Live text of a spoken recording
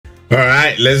All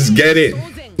right, let's get it.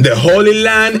 The Holy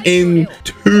Land in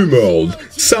tumult.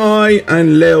 Sai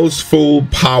and Leo's full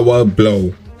power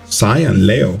blow. Sai and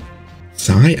Leo.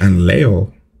 Sai and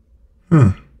Leo.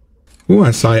 Huh. Who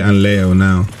are Sai and Leo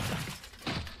now?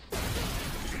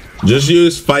 Just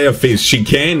use Fire Fist. She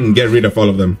can get rid of all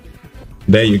of them.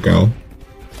 There you go.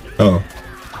 Oh.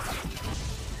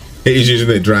 He's using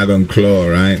the Dragon Claw,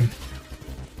 right?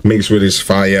 Mixed with his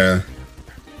fire.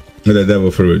 With the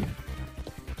Devil Fruit.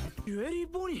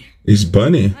 It's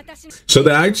Bunny. So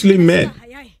they actually met.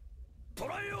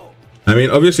 I mean,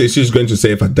 obviously she's going to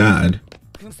save her dad.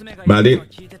 But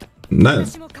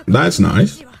that's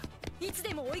nice.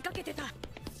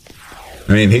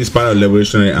 I mean, he's part of the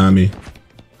Revolutionary Army.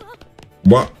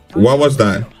 What was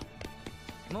that?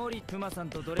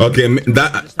 Okay,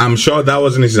 that I'm sure that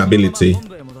wasn't his ability.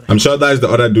 I'm sure that is the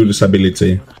other dude's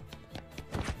ability.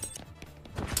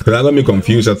 That got me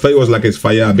confused. I thought it was like his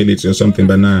fire ability or something,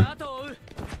 but nah.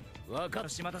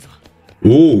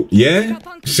 Ooh, yeah.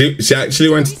 She actually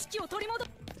went.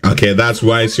 Okay, that's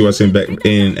why she was in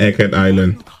Egghead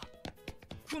Island.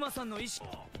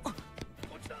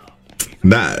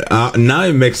 That now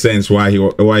it makes sense why she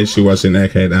was in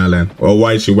Egghead Island, or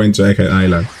why she went to Egghead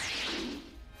Island.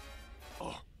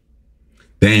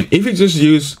 Damn, if you just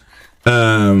use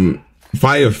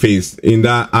Fire Fist in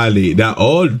that alley, they're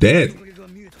all dead.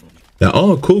 They're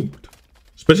all cooked,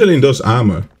 especially in those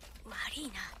armor.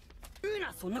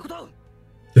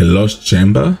 The Lost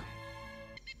Chamber?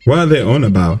 What are they on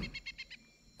about?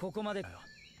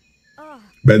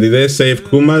 But did they save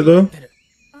Kuma though?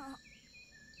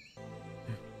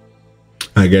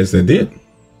 I guess they did.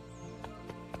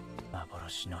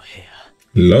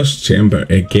 Lost Chamber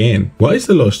again. What is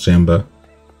the Lost Chamber?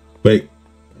 Wait,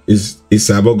 is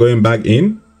Sabo going back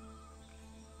in?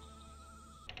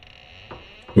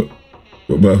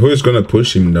 But who's gonna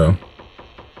push him though?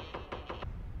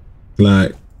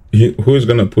 Like, who's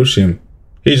gonna push him?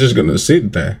 He's just gonna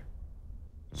sit there.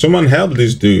 Someone help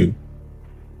this dude.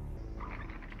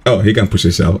 Oh, he can push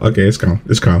himself. Okay, it's calm.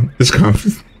 It's calm. It's calm.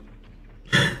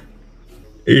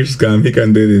 He's calm. He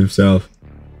can do it himself.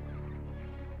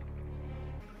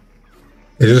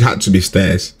 There just had to be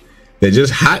stairs. There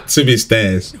just had to be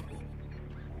stairs.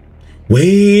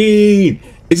 Wait,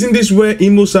 isn't this where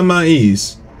Imo-sama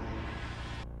is?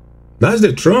 That's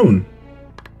the throne.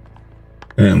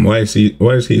 And why is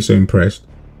he so impressed?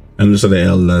 And those are the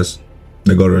elders,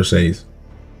 the Goro says.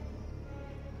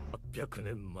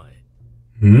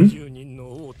 Hmm?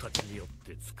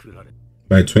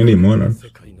 By 20 monarchs.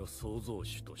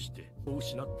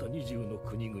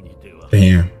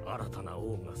 Damn.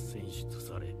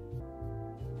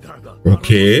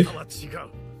 Okay.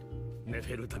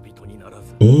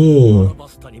 Oh.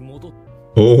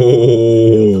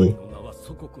 Oh.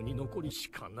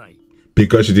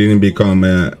 Because she didn't become,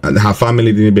 her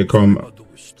family didn't become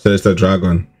Celestial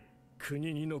Dragon.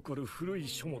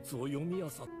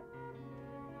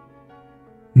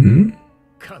 Hmm?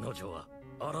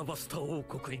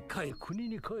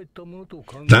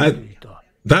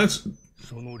 That's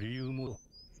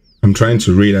I'm trying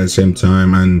to read at the same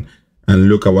time and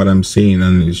look at what I'm seeing,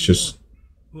 and it's just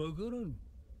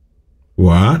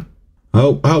what?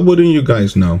 How wouldn't you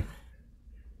guys know?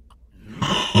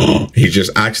 He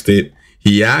just asked it.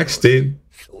 He asked it.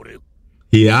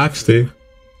 He asked it.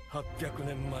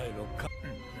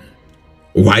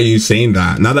 Why are you saying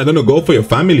that? Now they're gonna go for your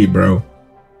family, bro.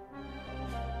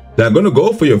 They're gonna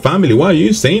go for your family. Why are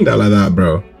you saying that like that,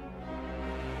 bro?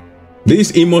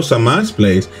 This Imo-sama's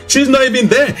place. She's not even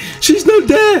there. She's not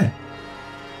there.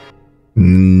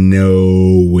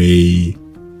 No way.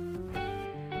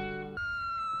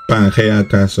 Pangea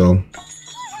Castle.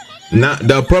 Now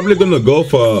they're probably gonna go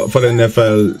for the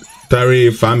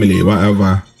Nefeltari family,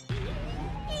 whatever.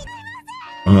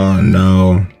 Oh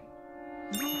no.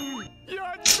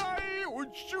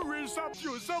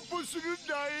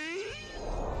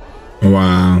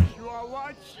 Wow.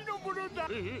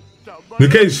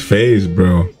 Look at his face,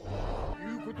 bro.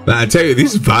 Like, I tell you,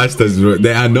 these bastards, bro,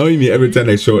 they annoy me every time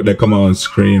they come out on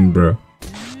screen, bro.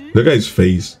 Look at his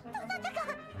face.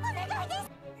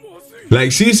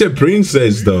 Like, she's a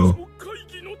princess, though.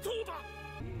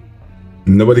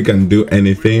 Nobody can do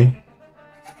anything.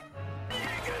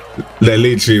 They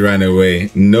literally ran away.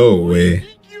 No way.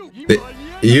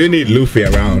 You need Luffy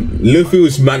around. Luffy will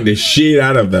smack the shit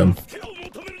out of them.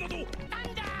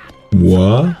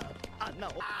 What?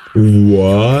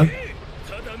 What?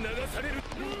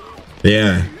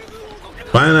 Yeah.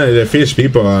 Finally, the fish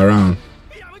people are around.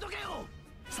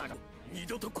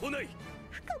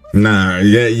 Nah,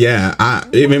 yeah.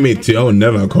 Even me too. I'll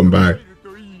never come back.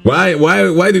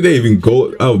 Why did they even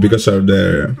go? Oh, because of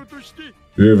the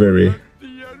rivalry.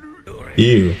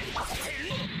 Ew.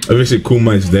 Obviously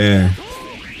Kuma is there,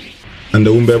 and they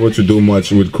won't be able to do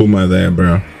much with Kuma there,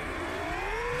 bro.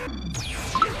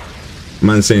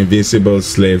 Man saying invincible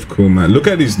slave Kuma. Look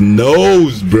at his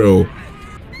nose, bro.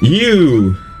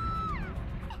 You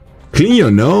clean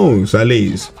your nose at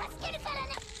least.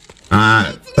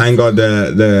 Thank God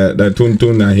the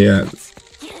Tuntun are here.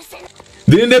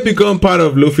 Didn't they become part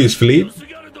of Luffy's fleet?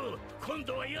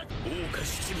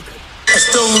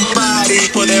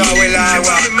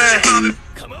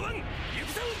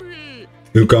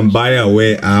 You can buy a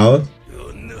way out.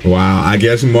 Wow, I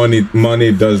guess money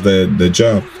does the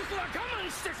job.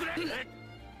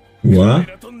 What?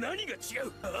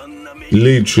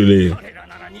 Literally.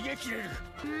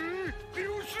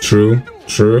 True.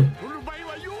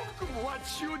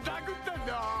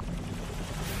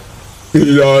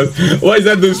 Lord, why is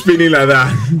that dude spinning like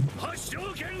that?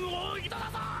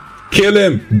 Kill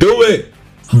him. Do it.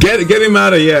 Get him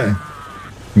out of here.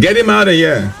 Get him out of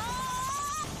here.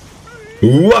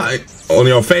 What? On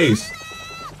your face.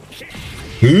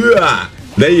 Yeah.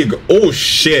 There you go. Oh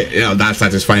shit. Yeah, that's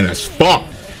satisfying as fuck.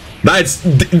 That's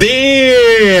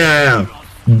damn.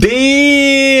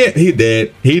 Damn. He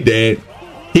dead.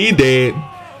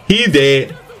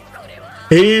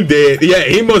 Yeah,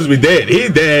 he must be dead. He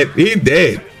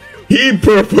dead. He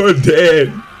purple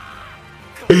dead.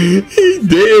 He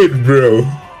dead, bro.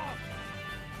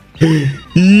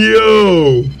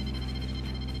 Yo.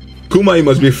 Kuma, he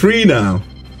must be free now.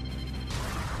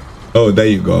 Oh, there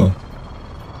you go.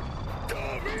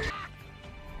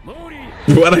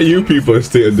 What are you people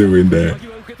still doing there?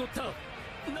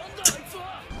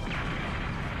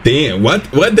 Damn,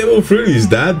 what devil fruit is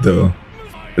that though?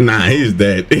 Nah, he's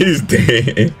dead. He's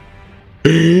dead.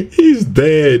 He's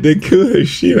dead. They killed the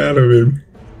shit out of him.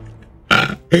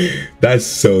 That's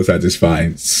so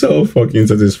satisfying. So fucking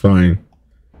satisfying.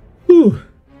 Whew.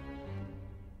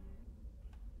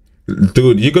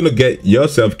 Dude, you're gonna get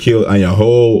yourself killed and your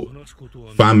whole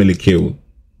family killed.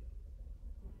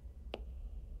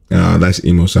 Oh, that's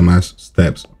Imo-sama's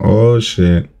steps. Oh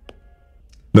shit.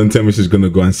 Don't tell me she's gonna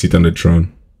go and sit on the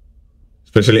throne.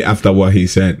 Especially after what he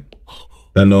said.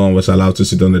 That no one was allowed to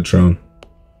sit on the throne.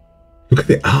 Look at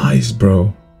the eyes,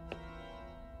 bro.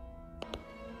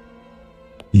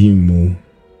 Imo.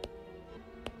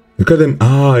 Look at them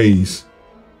eyes.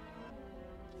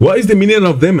 What is the meaning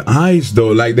of them eyes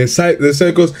though? Like the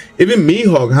circles. Even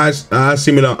Mihawk has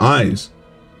similar eyes.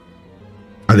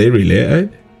 Are they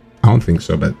related? I don't think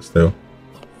so, but still.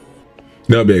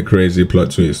 That'll be a crazy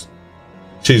plot twist.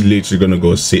 She's literally gonna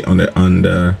go sit on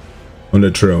the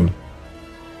throne.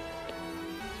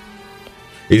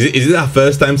 Is it her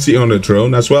first time sitting on the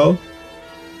throne as well?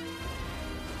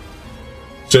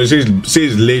 So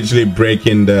she's literally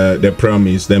breaking the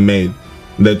promise they made.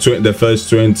 The first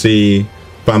 20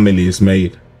 families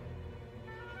made.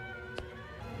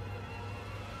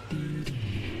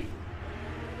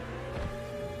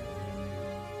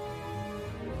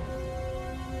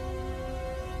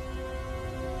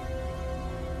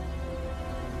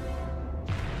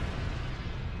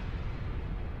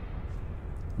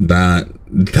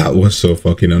 That was so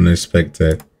fucking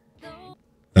unexpected.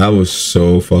 That was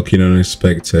so fucking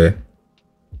unexpected.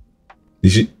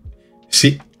 Did you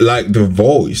see, like the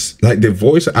voice,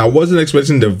 I wasn't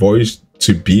expecting the voice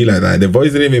to be like that. The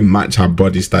voice didn't even match her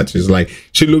body status. Like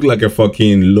she looked like a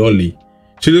fucking lolly.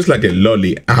 She looks like a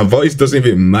lolly. Her voice doesn't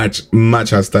even match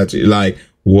her stature. Like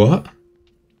what?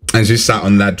 And she sat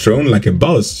on that throne like a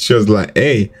boss. She was like,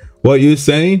 hey, what you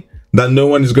saying? That no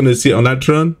one is gonna sit on that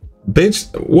throne? Bitch,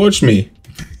 watch me.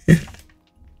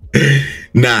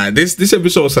 Nah, this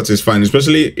episode was satisfying,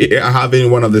 especially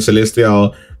having one of the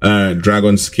celestial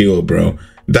dragon skill, bro.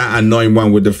 That annoying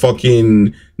one with the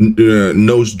fucking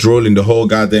nose drooling the whole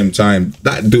goddamn time.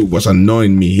 That dude was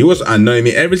annoying me. He was annoying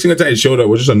me every single time he showed up.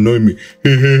 Was just annoying me.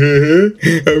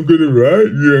 I'm gonna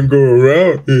ride you and go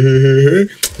around.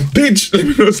 Bitch, let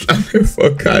me not slap the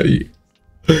fuck out of you.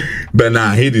 But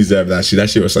nah, he deserved that shit. That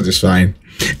shit was satisfying.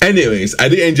 Anyways, I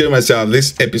did enjoy myself.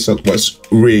 This episode was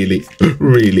really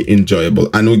enjoyable,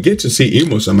 and we get to see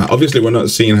Imo-sama. Obviously we're not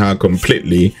seeing her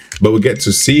completely, but we get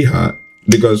to see her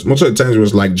because most of the times it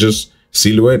was like just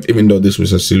silhouette, even though this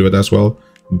was a silhouette as well,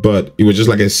 but it was just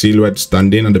like a silhouette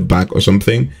standing on the back or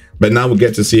something. But now we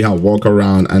get to see her walk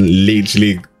around and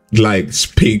literally like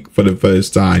speak for the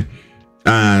first time.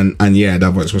 And yeah,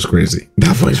 that voice was crazy.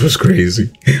 That voice was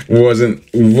crazy. wasn't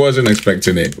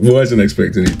expecting it.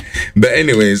 But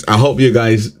anyways, I hope you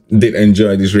guys did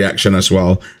enjoy this reaction as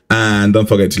well, and don't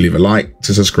forget to leave a like,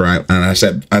 to subscribe, and I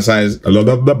said, blah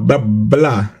blah blah blah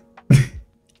blah.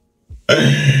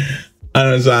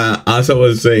 As I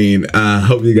was saying, I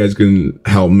hope you guys can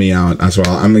help me out as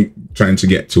well. I'm trying to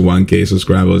get to 1K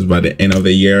subscribers by the end of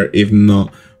the year, if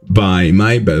not by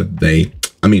my birthday.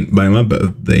 I mean, by my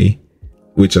birthday,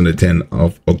 which on the 10th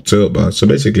of October. So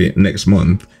basically next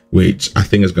month, which I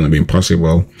think is going to be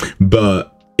impossible. But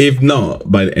if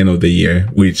not by the end of the year,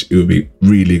 which it would be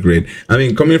really great. I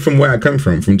mean, coming from where I come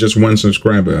from just one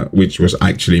subscriber, which was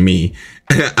actually me,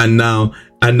 and now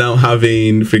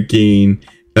having freaking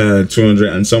 200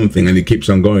 and something, and it keeps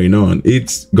on going on.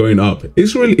 It's going up.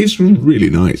 It's really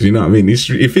nice. You know what I mean?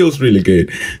 It feels really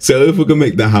good. So if we can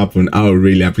make that happen, I would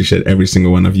really appreciate every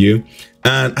single one of you.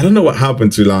 And I don't know what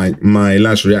happened to like my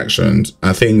last reactions.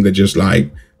 I think they just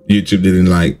like YouTube didn't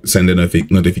like send a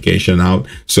notification out.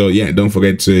 So yeah, don't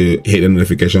forget to hit the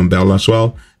notification bell as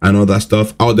well and all that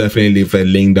stuff. I'll definitely leave a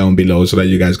link down below so that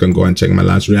you guys can go and check my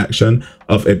last reaction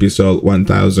of episode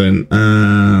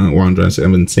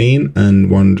 1117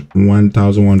 and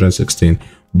 1116,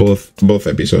 both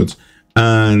episodes.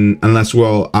 And as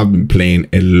well, I've been playing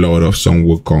a lot of some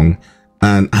Wukong,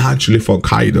 and I actually for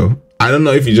KAIDO. I don't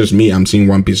know if it's just me, I'm seeing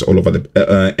One Piece all over the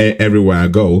everywhere I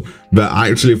go, but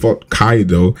I actually fought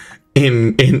KAIDO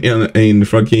in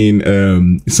fucking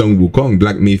some Wukong,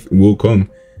 Black Myth Wukong,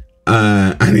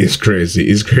 and it's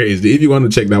crazy. It's crazy. If you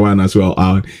want to check that one as well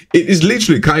out, it is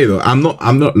literally KAIDO. I'm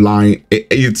not lying.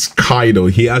 It's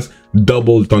KAIDO. He has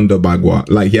double Thunder Bagua.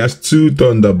 Like he has 2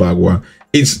 Thunder Bagua.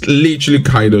 It's literally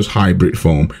KAIDO's hybrid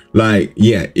form. Like,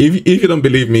 yeah, if you don't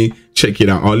believe me, check it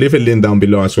out. I'll leave a link down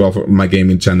below as well for my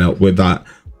gaming channel with that,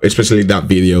 especially that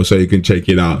video, so you can check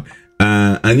it out.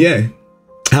 And yeah,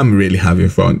 I'm really having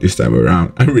fun this time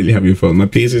around. I'm really having fun. My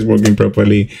PC is working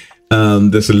properly.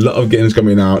 There's a lot of games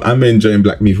coming out. I'm enjoying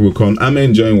Black Myth Wukong. I'm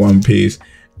enjoying One Piece,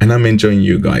 and I'm enjoying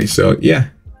you guys. So yeah,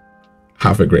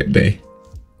 have a great day.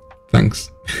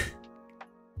 Thanks.